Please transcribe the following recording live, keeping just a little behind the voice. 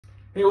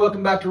Hey,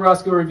 welcome back to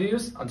Rosco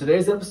Reviews. On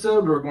today's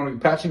episode, we're going to be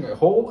patching a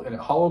hole in a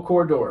hollow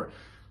core door.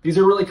 These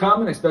are really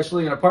common,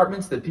 especially in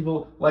apartments, that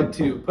people like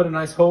to put a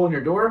nice hole in your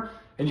door,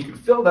 and you can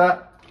fill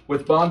that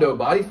with Bondo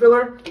Body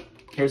Filler.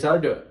 Here's how to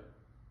do it.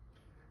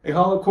 A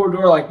hollow core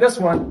door like this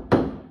one,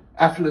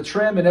 after the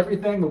trim and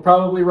everything, will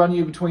probably run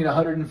you between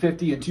 $150 and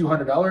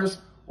 $200,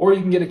 or you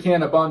can get a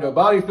can of Bondo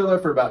Body Filler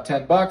for about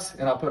 10 bucks,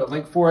 and I'll put a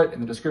link for it in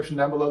the description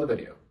down below the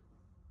video.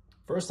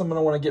 First, I'm going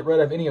to want to get rid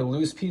of any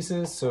loose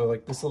pieces. So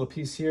like this little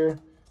piece here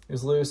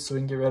is loose, so we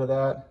can get rid of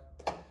that.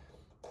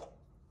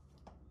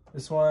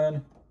 This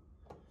one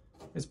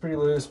is pretty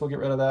loose. We'll get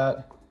rid of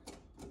that.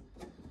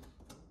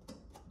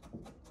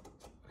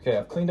 Okay,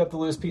 I've cleaned up the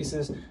loose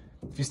pieces.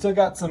 If you still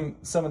got some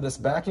of this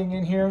backing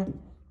in here,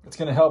 it's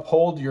going to help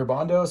hold your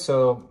Bondo.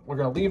 So we're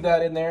going to leave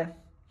that in there.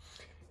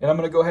 And I'm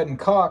going to go ahead and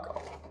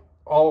caulk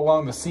all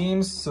along the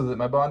seams so that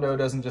my Bondo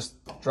doesn't just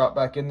drop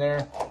back in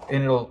there,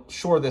 and it'll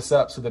shore this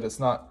up so that it's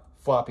not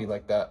floppy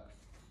like that.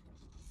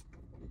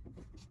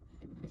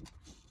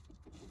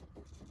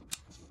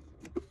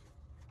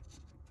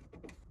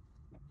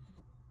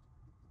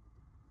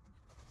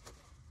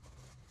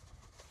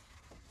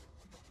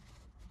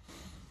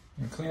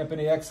 And clean up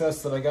any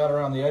excess that I got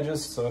around the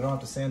edges so I don't have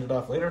to sand it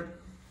off later.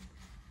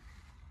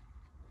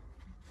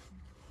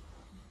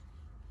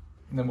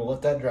 And then we'll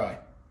let that dry.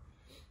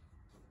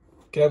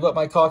 Okay, I've let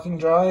my caulking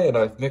dry and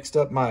I've mixed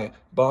up my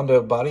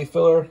Bondo Body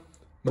Filler. I'm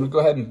gonna go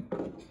ahead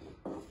and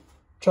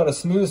try to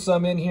smooth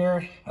some in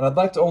here, and I'd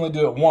like to only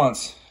do it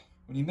once.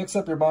 When you mix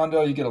up your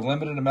Bondo, you get a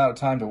limited amount of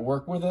time to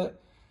work with it.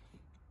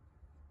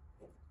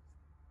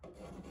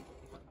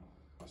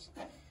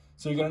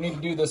 So you're gonna need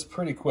to do this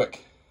pretty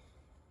quick.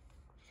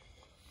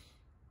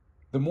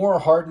 The more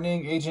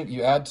hardening agent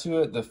you add to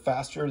it, the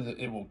faster that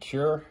it will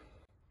cure.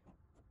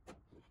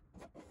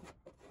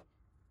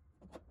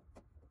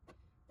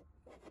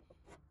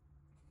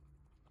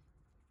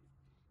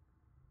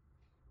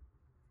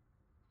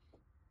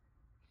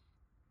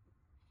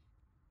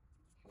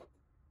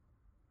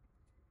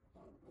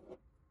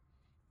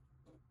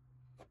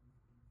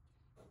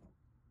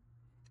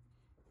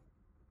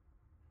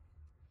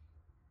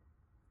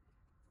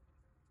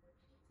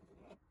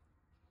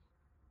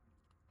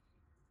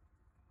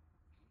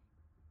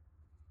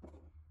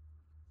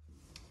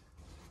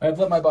 I've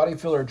let my body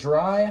filler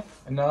dry,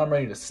 and now I'm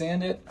ready to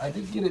sand it. I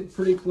did get it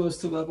pretty close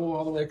to level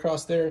all the way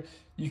across there.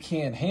 You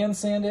can hand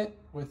sand it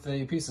with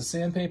a piece of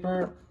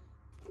sandpaper.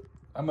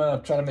 I'm gonna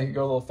try to make it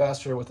go a little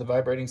faster with the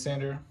vibrating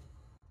sander.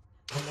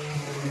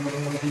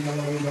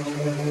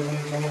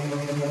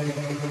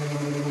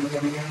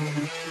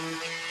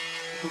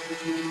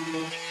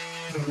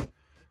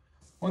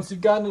 Once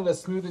you've gotten it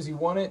as smooth as you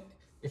want it,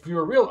 if you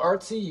were real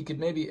artsy, you could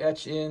maybe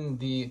etch in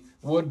the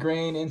wood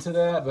grain into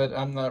that, but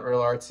I'm not real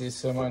artsy,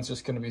 so mine's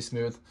just going to be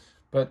smooth.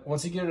 But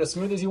once you get it as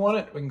smooth as you want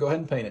it, we can go ahead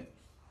and paint it.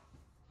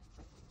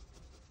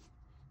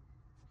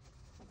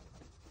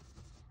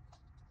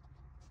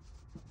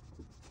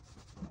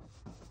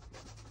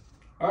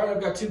 All right, I've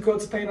got 2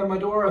 coats of paint on my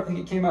door. I think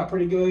it came out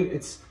pretty good.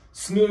 It's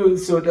smooth,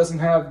 so it doesn't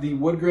have the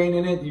wood grain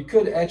in it. You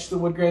could etch the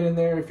wood grain in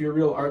there if you're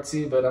real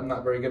artsy, but I'm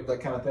not very good at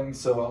that kind of thing,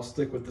 so I'll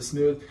stick with the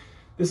smooth.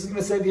 This is going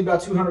to save you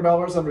about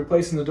 $200 on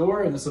replacing the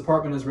door, and this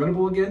apartment is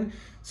rentable again.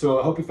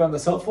 So I hope you found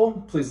this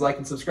helpful. Please like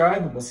and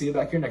subscribe, and we'll see you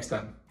back here next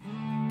time.